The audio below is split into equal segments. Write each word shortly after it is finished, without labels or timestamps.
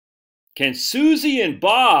Can Suzy and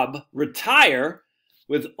Bob retire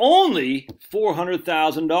with only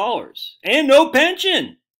 $400,000 and no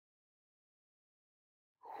pension?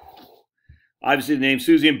 Obviously, the names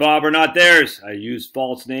Suzy and Bob are not theirs. I use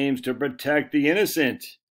false names to protect the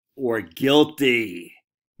innocent or guilty.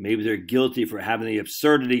 Maybe they're guilty for having the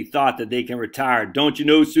absurdity thought that they can retire. Don't you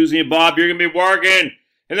know, Suzy and Bob, you're going to be working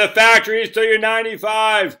in the factories till you're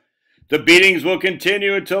 95. The beatings will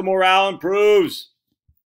continue until morale improves.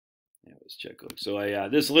 Yeah, let's check. So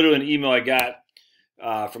this is literally an email I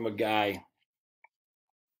got from a guy,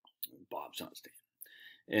 Bob's on stand.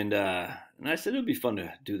 And I said it would be fun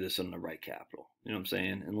to do this on the right capital. You know what I'm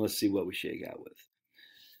saying? And let's see what we shake out with.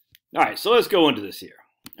 All right, so let's go into this here.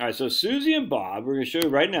 All right, so Suzy and Bob, we're going to show you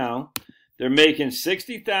right now. They're making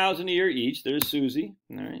 $60,000 a year each. There's Suzy.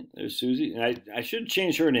 All right, there's Suzy. And I should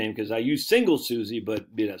change her name because I use single Suzy, but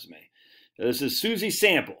it doesn't matter. This is Suzy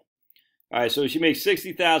Sample. All right, so she makes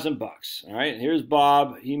 $60,000. All right, here's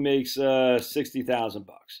Bob. He makes $60,000.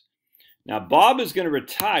 Now, Bob is going to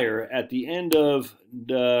retire at the end of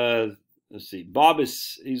the, let's see,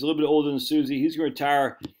 he's a little bit older than Suzy. He's going to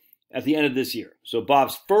retire at the end of this year. So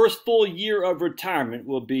Bob's first full year of retirement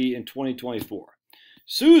will be in 2024.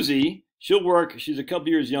 Suzy, she'll work, she's a couple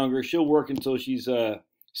years younger. She'll work until she's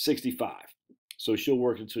 65. So she'll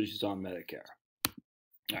work until she's on Medicare.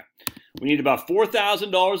 All right. We need about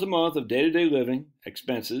 $4,000 a month of day-to-day living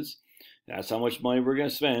expenses. That's how much money we're going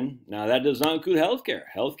to spend. Now, that does not include healthcare.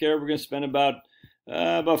 Healthcare, we're going to spend about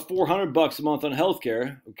 $400 a month on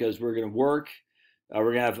healthcare because we're going to work.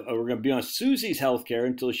 We're going to be on Suzy's healthcare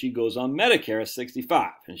until she goes on Medicare at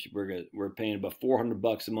 65, and we're paying about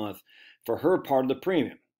 $400 a month for her part of the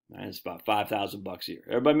premium. Right? It's about $5,000 a year.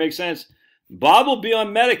 Everybody make sense? Bob will be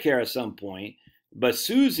on Medicare at some point, but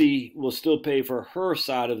Suzy will still pay for her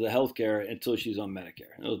side of the healthcare until she's on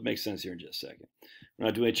Medicare. It'll make sense here in just a second. We're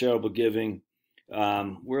not doing charitable giving.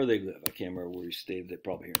 Where they live, I can't remember where he stayed. They're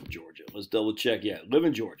probably here in Georgia. Let's double check. Yeah, live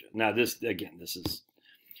in Georgia. Now this is,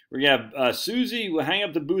 we're going to have Suzy will hang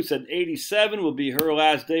up the boots at 87, will be her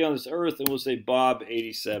last day on this earth, and we'll say Bob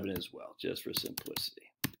 87 as well, just for simplicity.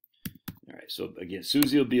 All right, so again,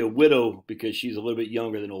 Suzy will be a widow because she's a little bit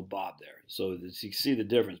younger than old Bob there. So you see the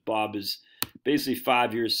difference. Bob is basically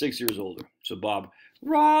 6 years older. So Bob,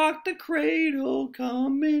 rock the cradle,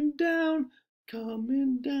 coming down.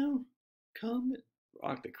 Coming down,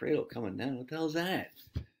 rock the cradle coming down. What the hell's that?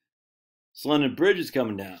 It's London Bridge is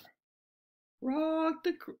coming down. What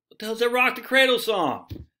the hell's that Rock the Cradle song?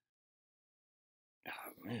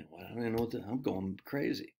 Oh man, I don't even know I'm going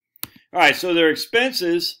crazy. All right, so their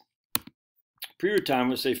expenses,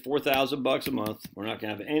 pre-retirement, say $4,000 a month. We're not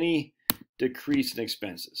gonna have any decrease in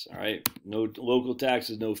expenses. All right, no local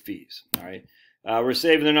taxes, no fees. All right, we're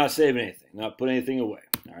saving. They're not saving anything. Not putting anything away.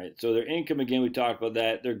 All right, so their income, again, we talked about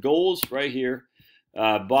that. Their goals right here.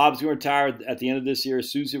 Bob's going to retire at the end of this year.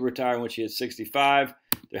 Suzy will retire when she hits 65.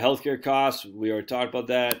 Their healthcare costs, we already talked about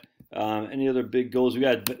that. Any other big goals? We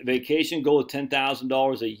got a vacation goal of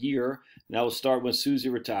 $10,000 a year. And that will start when Suzy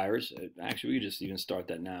retires. Actually, we could just even start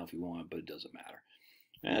that now if you want, but it doesn't matter.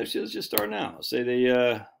 And let's just start now. Let's say they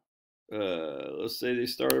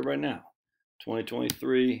started right now.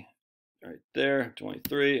 2023, right there,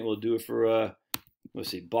 23, and we'll do it for let's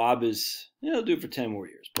see, Bob is, I'll do it for 10 more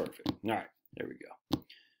years. Perfect. All right, there we go.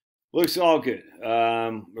 Looks all good.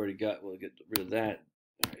 We'll get rid of that.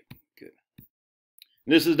 All right, good.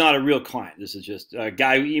 And this is not a real client. This is just a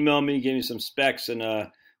guy who emailed me, gave me some specs, and we're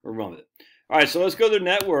running with it. All right, so let's go to their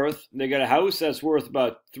net worth. They got a house that's worth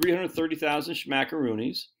about $330,000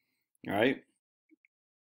 schmackaroonies. All right.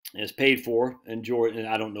 And it's paid for in Georgia, and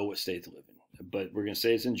I don't know what state they live in, but we're going to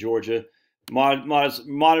say it's in Georgia.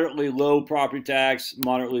 Moderately low property tax,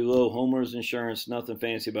 moderately low homeowners insurance, nothing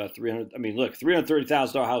fancy about $300,000. I mean, look,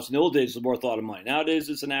 $330,000 house in the old days was worth a lot of money. Nowadays,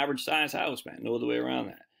 it's an average size house, man. No other way around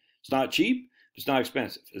that. It's not cheap. It's not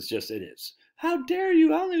expensive. It's just, it is. How dare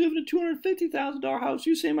you? I only live in a $250,000 house.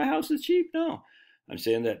 You say my house is cheap? No. I'm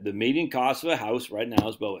saying that the median cost of a house right now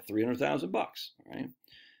is about $300,000. All right.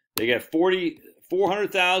 They got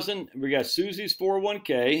 $400,000. We got Suzy's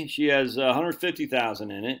 401k. She has $150,000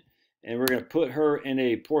 in it. And we're going to put her in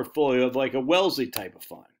a portfolio of like a Wellesley type of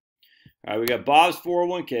fund. All right, we got Bob's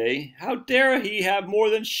 401k. How dare he have more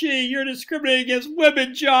than she? You're discriminating against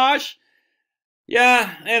women, Josh.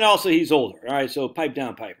 Yeah, and also he's older. All right, so pipe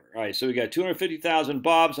down, Piper. All right, so we got $250,000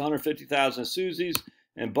 Bob's, $150,000 Suzy's,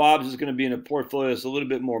 and Bob's is going to be in a portfolio that's a little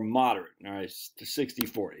bit more moderate. All right, to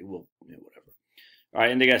 60-40. We'll, whatever. All right,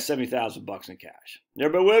 and they got $70,000 in cash.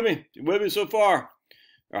 Everybody with me? You with me so far?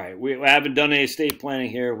 All right, we haven't done any estate planning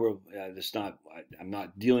here. I'm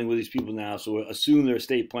not dealing with these people now, so assume their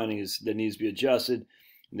estate planning that needs to be adjusted.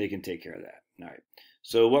 they can take care of that. All right.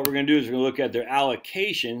 So what we're going to do is we're going to look at their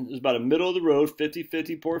allocation. This is about a middle-of-the-road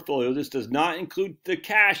 50-50 portfolio. This does not include the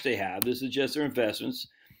cash they have. This is just their investments.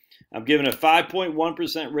 I'm giving a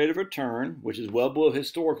 5.1% rate of return, which is well below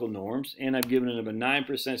historical norms, and I've given them a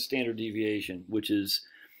 9% standard deviation, which is,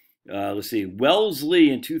 let's see, Wellesley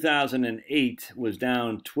in 2008 was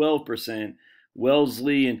down 12%.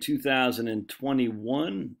 Wellesley in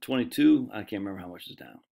 2021, 22, I can't remember how much is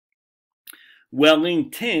down.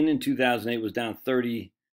 Wellington in 2008 was down 32%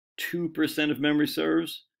 if memory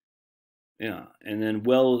serves. Yeah, and then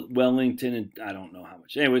Wellington, and I don't know how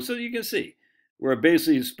much. Anyway, so you can see we're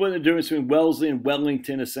basically splitting the difference between Wellesley and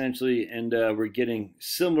Wellington essentially, and we're getting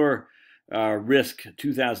similar risk,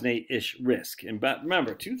 2008-ish risk. And but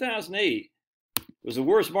remember, 2008 was the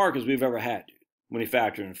worst markets we've ever had when you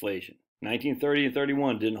factor in inflation. 1930 and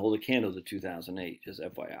 31 didn't hold a candle to 2008, just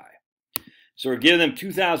FYI. So we're giving them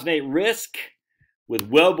 2008 risk with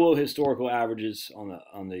well below historical averages on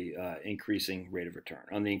the increasing rate of return,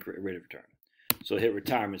 rate of return. So hit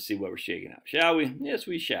retirement, see what we're shaking out. Shall we? Yes,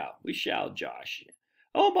 we shall. We shall, Josh.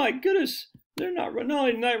 Oh my goodness. They're not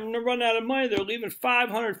running out of money. They're leaving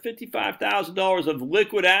 $555,000 of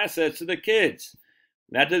liquid assets to the kids.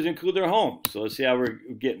 That doesn't include their home. So let's see how we're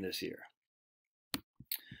getting this here.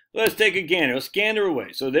 Let's take a gander. Let's gander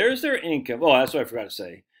away. So there's their income. Oh, that's what I forgot to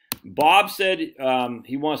say. Bob said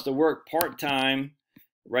he wants to work part-time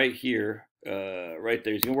right here, right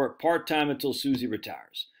there. He's going to work part-time until Suzy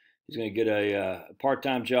retires. He's going to get a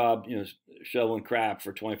part-time job, shoveling crap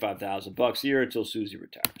for $25,000 a year until Suzy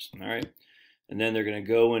retires. All right, and then they're going to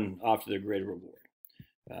go and off to their greater reward,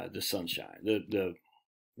 the sunshine. We're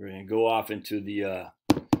going to go off into the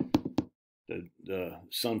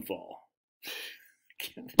sunfall.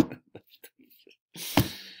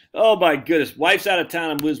 Oh my goodness, wife's out of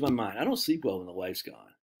town. I'm losing my mind. I don't sleep well when the wife's gone.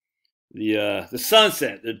 The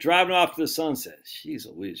sunset. They're driving off to the sunset. Jeez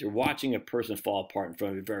Louise, you're watching a person fall apart in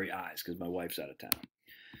front of your very eyes because my wife's out of town.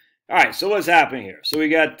 All right, so what's happening here? So we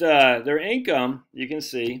got their income. You can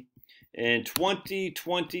see in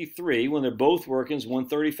 2023 when they're both working is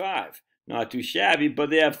 $135. Not too shabby, but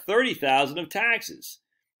they have $30,000 of taxes.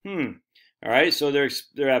 All right, so they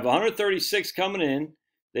have 136 coming in.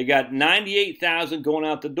 They got 98,000 going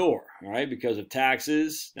out the door, all right, because of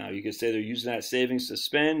taxes. Now, you could say they're using that savings to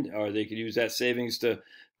spend, or they could use that savings to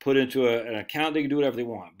put into an account. They can do whatever they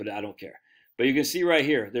want, but I don't care. But you can see right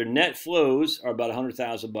here, their net flows are about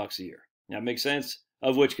 $100,000 a year. That makes sense?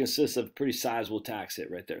 Of which consists of a pretty sizable tax hit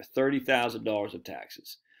right there, $30,000 of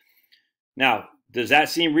taxes. Now, does that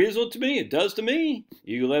seem reasonable to me? It does to me.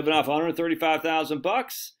 You're living off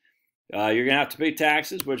 $135,000. You're going to have to pay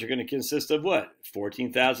taxes, which are going to consist of what?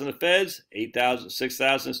 $14,000 the feds, $8,000,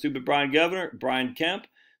 $6,000 stupid Brian Kemp,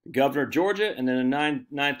 governor of Georgia, and then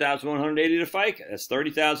 $9,180 to FICA. That's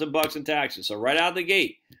 $30,000 in taxes. So right out of the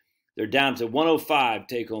gate, they're down to $105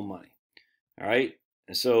 take-home money. All right,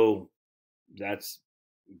 and so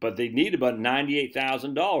but they need about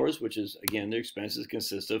 $98,000, which is again their expenses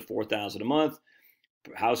consist of $4,000 a month,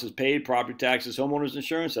 houses paid, property taxes, homeowners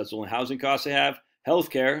insurance. That's the only housing costs they have.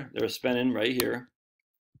 Healthcare, they're spending right here.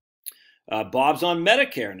 Bob's on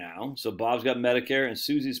Medicare now. So Bob's got Medicare, and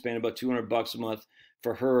Suzy's paying about $200 a month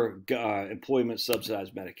for her employment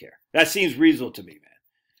subsidized Medicare. That seems reasonable to me, man.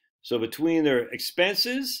 So between their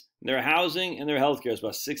expenses, their housing, and their healthcare, it's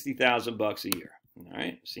about $60,000 a year. All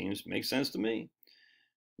right, makes sense to me.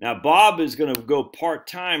 Now, Bob is going to go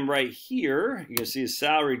part-time right here. You can see his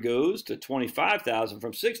salary goes to $25,000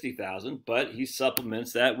 from $60,000, but he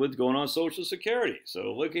supplements that with going on Social Security.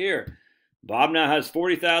 So look here. Bob now has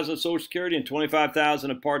 $40,000 of Social Security and $25,000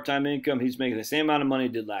 of part-time income. He's making the same amount of money he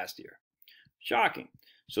did last year. Shocking.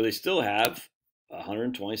 So they still have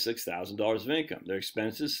 $126,000 of income. Their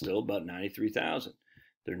expenses still about $93,000.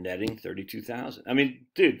 They're netting $32,000. I mean,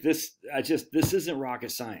 dude, this isn't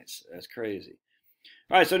rocket science. That's crazy.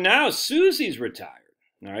 All right, so now Suzy's retired.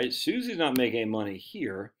 All right, Suzy's not making any money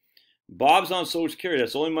here. Bob's on Social Security.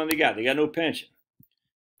 That's the only money they got. They got no pension.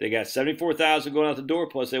 They got $74,000 going out the door,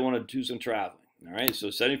 plus they want to do some traveling. All right, so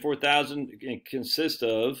 $74,000 consists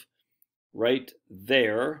of right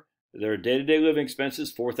there their day-to-day living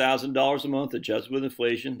expenses, $4,000 a month, adjusted with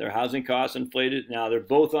inflation. Their housing costs inflated. Now they're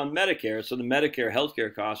both on Medicare, so the Medicare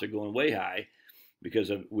healthcare costs are going way high.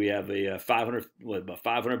 Because we have about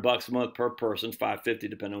 $500 a month per person,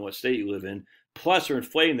 $550 depending on what state you live in. Plus, we're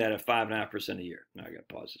inflating that at 5.5% a year. Now I got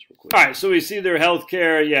to pause this real quick. All right, so we see their health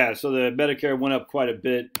care. Yeah, so the Medicare went up quite a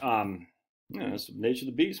bit. That's the nature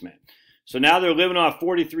of the beast, man. So now they're living off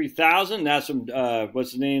 $43,000. That's from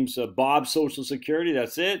what's the name? So Bob's Social Security.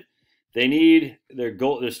 That's it. They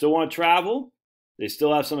still want to travel. They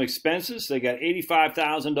still have some expenses. They got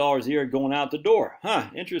 $85,000 a year going out the door. Huh,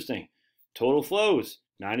 interesting. Total flows,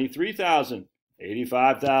 $93,000,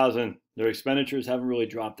 $85,000. Their expenditures haven't really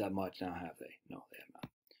dropped that much now, have they? No, they have not.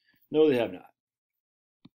 No, they have not.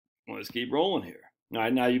 Well, let's keep rolling here. All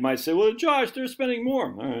right, now you might say, well, Josh, they're spending more.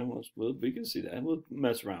 All right, well, we can see that. We'll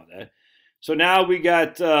mess around with that. So now we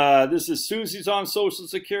got, this is Suzy's on Social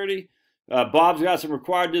Security. Bob's got some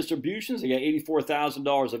required distributions. They got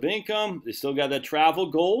 $84,000 of income. They still got that travel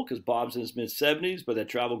goal because Bob's in his mid-70s, but that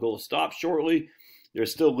travel goal stopped shortly. They're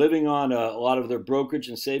still living on a lot of their brokerage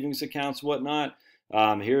and savings accounts and whatnot.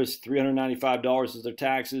 Here's $395 as their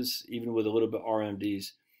taxes, even with a little bit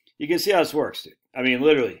RMDs. You can see how this works, dude. I mean,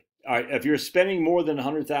 literally, all right, if you're spending more than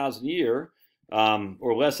 $100,000 a year,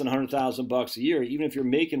 or less than $100,000 a year, even if you're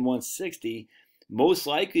making 160, most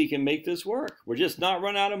likely you can make this work. We're just not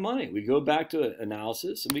running out of money. We go back to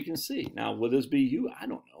analysis and we can see. Now, will this be you? I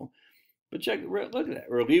don't know. But look at that.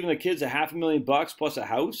 We're leaving the kids $500,000 plus a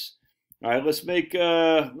house. All right, let's make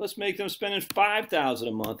them spending $5,000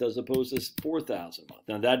 a month as opposed to $4,000 a month.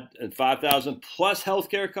 Now that $5,000 plus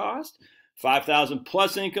healthcare cost, $5,000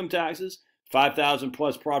 plus income taxes, $5,000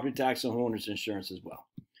 plus property tax and homeowners insurance as well.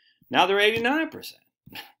 Now they're 89%.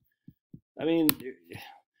 I mean,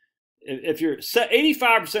 if you're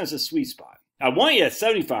 85% is a sweet spot. I want you at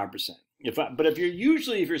 75%. But if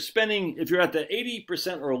you're spending, if you're at the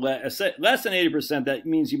 80% or less than 80%, that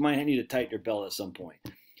means you might need to tighten your belt at some point.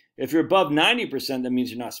 If you're above 90%, that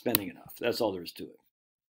means you're not spending enough. That's all there is to it.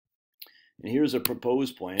 And here's a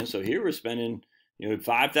proposed plan. So here we're spending,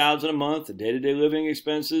 $5,000 a month, the day-to-day living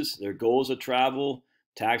expenses, their goals of travel,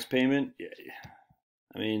 tax payment.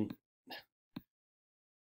 I mean,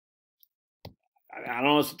 I don't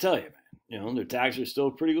know what to tell you, man. Their taxes are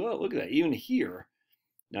still pretty low. Look at that. Even here,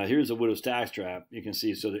 now here's a widow's tax trap. You can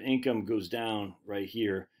see, so their income goes down right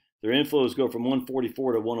here. Their inflows go from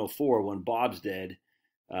 144 to 104 when Bob's dead.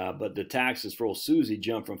 But the taxes for old Suzy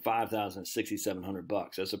jump from $5,000 to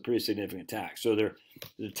 $6,700. That's a pretty significant tax. So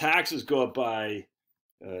the taxes go up by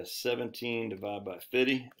 17 divided by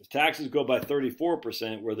 50. The taxes go up by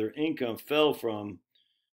 34%, where their income fell from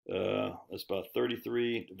that's about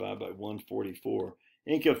 33 divided by 144.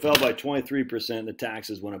 Income fell by 23%. The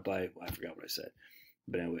taxes went up by, I forgot what I said.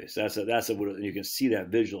 But anyways, that's you can see that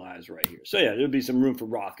visualized right here. So yeah, there'll be some room for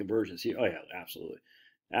Roth conversions here. Oh yeah, absolutely.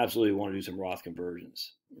 Absolutely want to do some Roth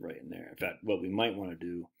conversions right in there. In fact, what we might want to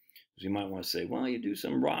do is we might want to say, well, you do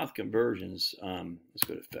some Roth conversions. Let's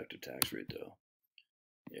go to effective tax rate though.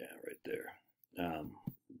 Yeah, right there.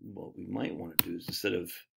 What we might want to do is instead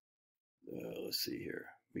of, let's see here,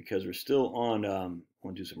 because we're still on,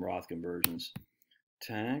 want to do some Roth conversions.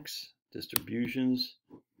 Tax, distributions,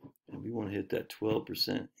 and we want to hit that 12%.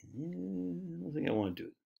 I don't think I want to do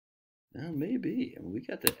it. Maybe. I mean, we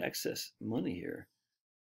got the excess money here.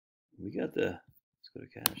 We got let's go to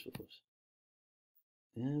cash flows.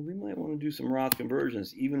 And we might want to do some Roth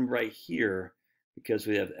conversions even right here because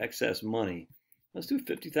we have excess money. Let's do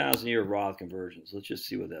 50,000 a year Roth conversions. Let's just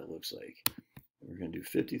see what that looks like. We're going to do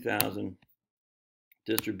 50,000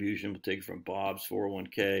 distribution. We'll take it from Bob's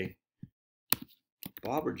 401k.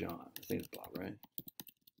 Bob or John? I think it's Bob, right?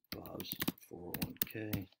 Bob's 401k.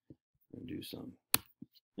 We're going to do some.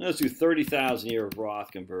 Let's do 30,000 a year of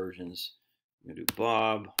Roth conversions. We're going to do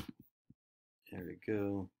Bob. There we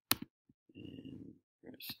go. And we're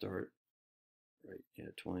going to start right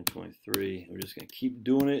at 2023. We're just going to keep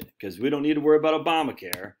doing it because we don't need to worry about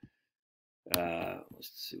Obamacare. Let's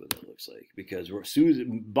see what that looks like because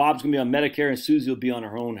Bob's going to be on Medicare and Suzy will be on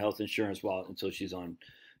her own health insurance until she's on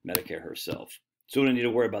Medicare herself. So we don't need to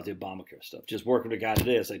worry about the Obamacare stuff. Just working with a guy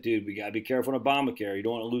today. It's like, dude, we got to be careful on Obamacare. You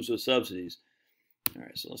don't want to lose those subsidies. All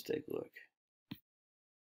right, so let's take a look.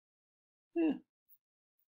 Yeah.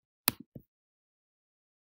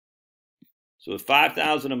 So with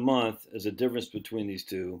 $5,000 a month is a difference between these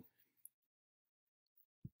two.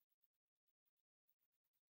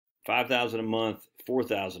 $5,000 a month,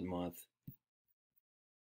 $4,000 a month.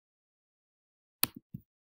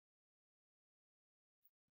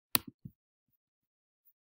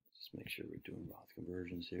 Just make sure we're doing Roth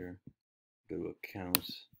conversions here. Go to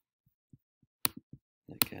accounts,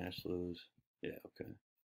 net cash flows. Yeah, okay.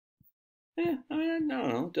 Yeah, I mean, I don't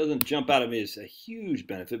know. It doesn't jump out at me as a huge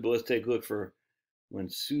benefit, but let's take a look for when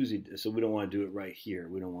Suzy. So we don't want to do it right here.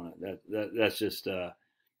 We don't want to. That's just.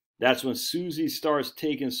 That's when Suzy starts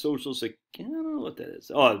taking Social Security. I don't know what that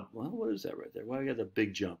is. Oh, well, what is that right there? Why I got the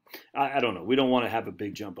big jump? I don't know. We don't want to have a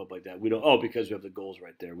big jump up like that. We don't. Oh, because we have the goals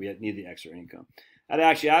right there. We need the extra income.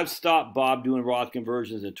 I've stopped Bob doing Roth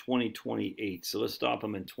conversions in 2028. So let's stop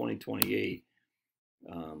him in 2028.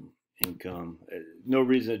 income. No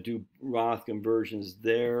reason to do Roth conversions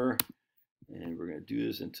there. And we're going to do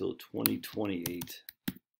this until 2028.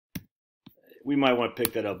 We might want to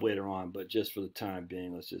pick that up later on, but just for the time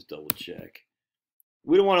being, let's just double check.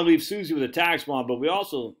 We don't want to leave Suzy with a tax bond, but we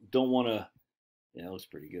also don't want to, yeah, that looks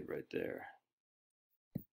pretty good right there.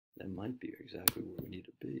 That might be exactly where we need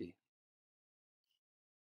to be.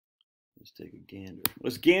 Let's take a gander.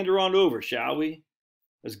 Let's gander on over, shall we?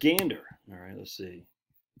 Let's gander. All right, let's see.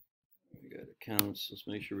 We got accounts. Let's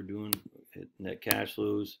make sure we're doing hit net cash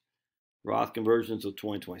flows. Roth conversions until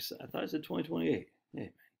 2027. I thought I said 2028. Hey,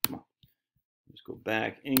 man, come on. Let's go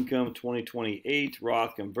back. Income 2028.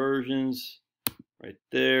 Roth conversions right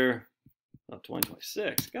there. Oh,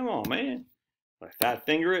 2026. Come on, man. If I fat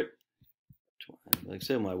finger it. Like I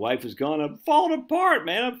said, my wife is gone. I'm falling apart,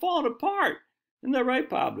 man. I'm falling apart. Isn't that right,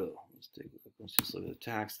 Pablo? Let's take a look. Let's just look at the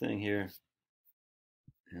tax thing here.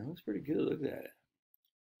 Yeah, it looks pretty good. Look at that.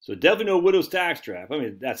 So definitely no widow's tax trap. I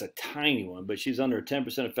mean, that's a tiny one, but she's under a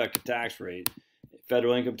 10% effective tax rate.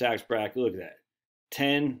 Federal income tax bracket, look at that.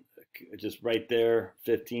 10, just right there.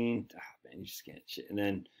 15, man, you just can't shit. And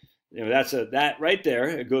then, you know, that right there.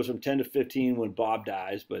 It goes from 10 to 15 when Bob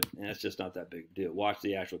dies, but that's just not that big a deal. Watch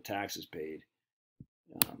the actual taxes paid.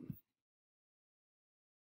 Let's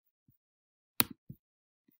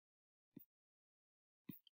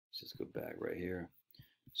just go back right here.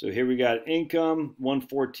 So here we got income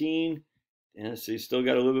 114, and so you still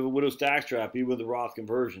got a little bit of a widow's tax trap even with the Roth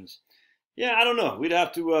conversions. Yeah, I don't know. We'd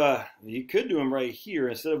have to. You could do them right here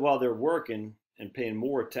instead of while they're working and paying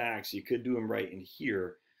more tax. You could do them right in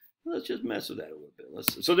here. Let's just mess with that a little bit.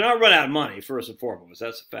 So they're not running out of money first and foremost.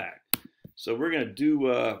 That's a fact. So we're gonna do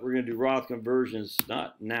Roth conversions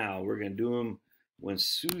not now. We're gonna do them when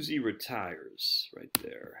Suzy retires right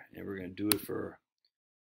there, and we're gonna do it for.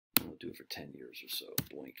 We'll do it for 10 years or so.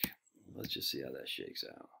 Blink. Let's just see how that shakes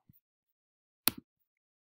out.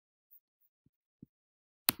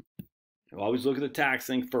 I'll always look at the tax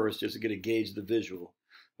thing first just to get a gauge of the visual.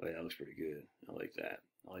 Oh, yeah, that looks pretty good. I like that.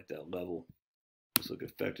 I like that level. Let's look at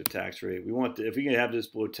effective tax rate. We want if we can have this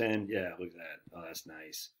below 10, yeah, look at that. Oh, that's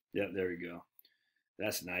nice. Yep, there we go.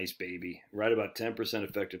 That's nice, baby. Right about 10%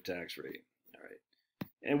 effective tax rate. All right.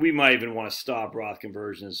 And we might even want to stop Roth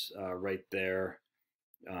conversions right there.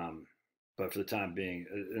 But for the time being,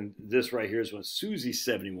 and this right here is when Suzy's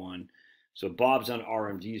 71. So Bob's on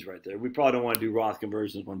RMDs right there. We probably don't want to do Roth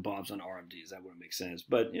conversions when Bob's on RMDs. That wouldn't make sense.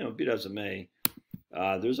 But, you know, be that as it may,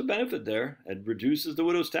 there's a benefit there. It reduces the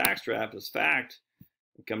widow's tax trap. That's fact.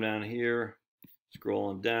 We come down here,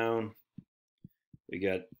 scrolling down. We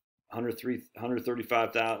got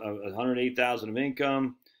 108,000 of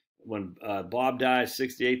income. When Bob dies,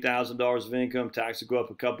 $68,000 of income. Tax will go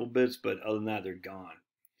up a couple bits, but other than that, they're gone.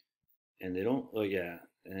 And they don't, oh yeah,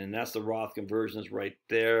 and that's the Roth conversions right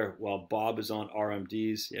there while Bob is on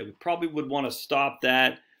RMDs. Yeah, we probably would want to stop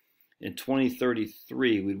that in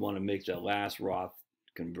 2033. We'd want to make that last Roth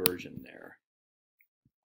conversion there.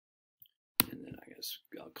 And then I guess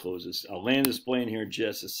I'll close this. I'll land this plane here in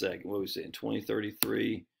just a second. What do we say in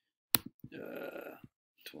 2033?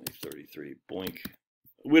 2033, boink.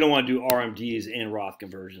 We don't want to do RMDs and Roth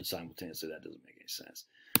conversions simultaneously. That doesn't make any sense.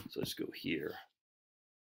 So let's go here.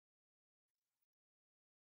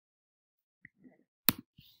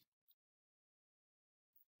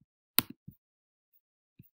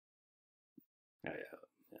 Oh, yeah,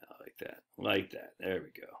 I like that. Like that. There we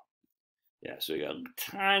go. Yeah, so you got a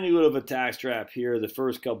tiny little of a tax trap here. The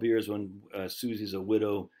first couple years when Suzy's a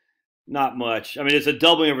widow, not much. I mean, it's a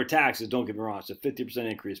doubling of her taxes. Don't get me wrong; it's a 50%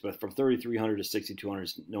 increase. But from 3,300 to 6,200,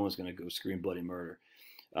 no one's going to go scream bloody murder.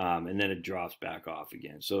 And then it drops back off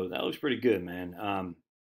again. So that looks pretty good, man.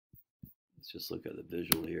 Let's just look at the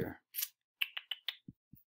visual here.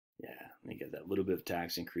 Yeah, you get that little bit of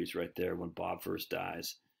tax increase right there when Bob first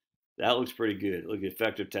dies. That looks pretty good. Look at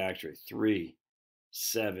effective tax rate, 3,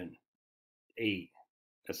 7, 8.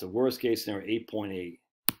 That's the worst case scenario, 8.8.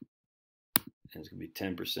 And it's going to be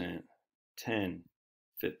 10%, 10,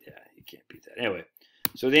 50. Yeah, you can't beat that. Anyway,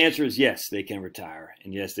 so the answer is yes, they can retire.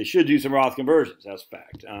 And yes, they should do some Roth conversions. That's a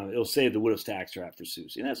fact. It'll save the widow's tax trap for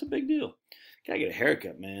Suzy. And that's a big deal. Gotta get a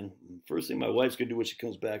haircut, man. First thing my wife's going to do when she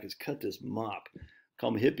comes back is cut this mop.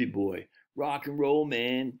 Call me hippie boy. Rock and roll,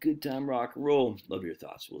 man. Good time rock and roll. Love your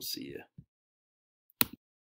thoughts. We'll see you.